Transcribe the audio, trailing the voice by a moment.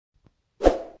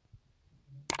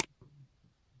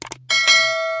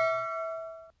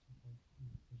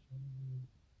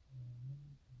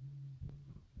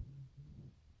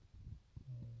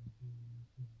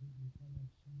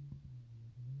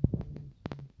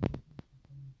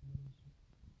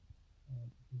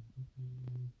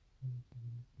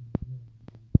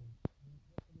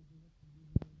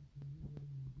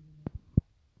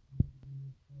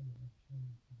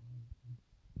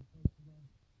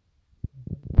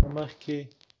مخکې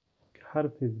هر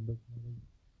فیسبوک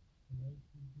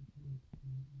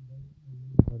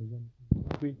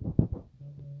وي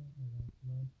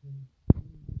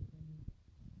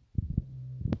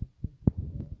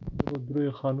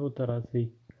دریو خانو ته راسئ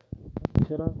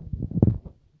چې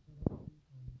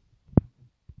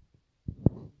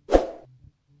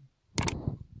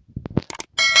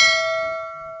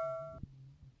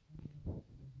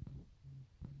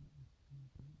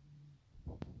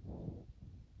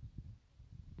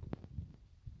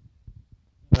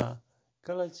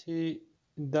کله چې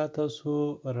دا تاسو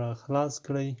را خلاص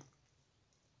کړئ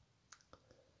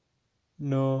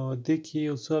نو دې کې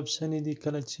یو څو اپشنې دي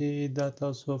کله چې دا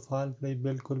تاسو فعال کړئ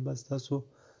بالکل بس تاسو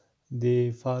د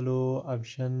فالو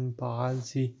اپشن فعال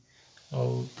سي او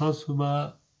تاسو به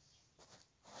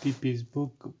د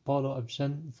فیسبوک فالو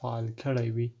اپشن فعال کړی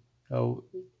وي او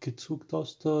که څوک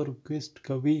تاسو ته ریکویسټ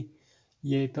کوي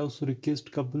یا تاسو ریکویسټ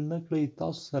قبول نه کړئ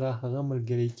تاسو سره هغه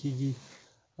ملګری کیږي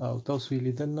او تاسو یې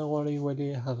لیدل نه غواړئ ولې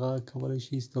هغه کولی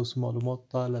شي ستاسو معلوماتو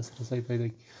ته لاسرسی پیدا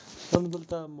کړي. نو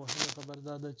دلته مهمه خبر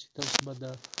دا ده چې تاسو به د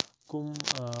کوم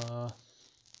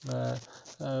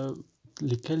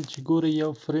لیکل چې ګورئ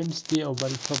یو فرینډس دي او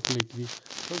بل پبلیک دي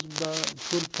تاسو به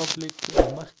ټول پبلیک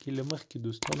له مخکې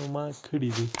دوستانو ما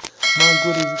کړي دي ما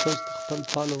ګورئ زه تاسو ته خپل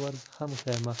فالوورز هم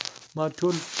ښیم ما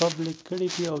ټول پبلیک کړي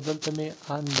دي او دلته مې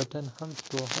آن بټن هم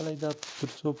وهلی ده تر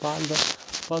څو فعال ده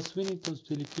پاس وینئ تاسو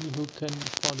ته لیکلي هو کین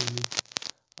فالو می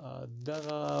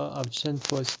دغه اپشن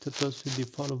په واسطه تاسو د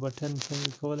فالو بټن څنګه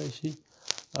کولی شئ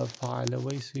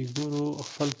فعالوئ سئ ګورو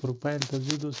خپل پروفایل ته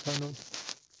ځو دوستانو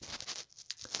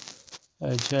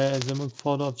چې زموږ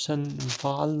فالو اپشن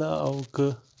فعال ده او که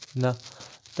نه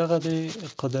دغه د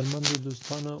قدرمندو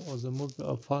دوستانو او زموږ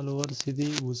فالوورس دي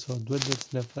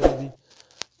 232 نفره دي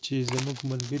چې زموږ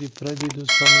ملګري پره دي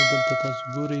دوستانو دلته تاسو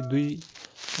ګورئ دوی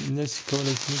نشي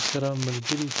کولی چې موږ سره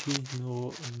ملګري شي نو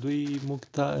دوی موږ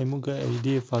ته موږ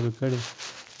ایډي فالو کړې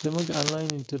زموږ انلاین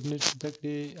انټرنیټ زده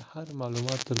کړې هر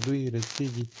معلومات تر دوی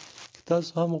رسیږي که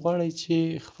تاسو هم غواړئ چې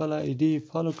خپله ایډي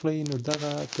فالو کړئ نو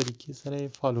دغه طریقې سره یې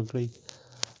فالو کړئ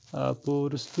په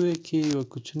وروستیو کې یوه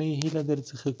کوچنۍ هیله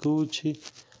درڅخه کوو چې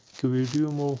که ویډیو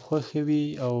مو خوښه وي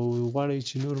او غواړئ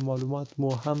چې نور معلومات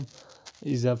مو هم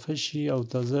اضافه شي او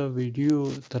تازه ویډیو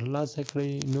ترلاسه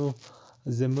کړئ نو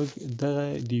زموږ دغه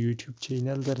د یوټیوب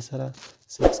چینل درسره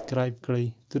سبسګرايب کړئ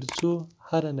تر څو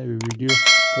هره نوې ویډیو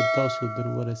تر تاسو در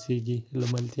ورسیږي له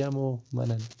ملتیا مو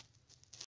مننه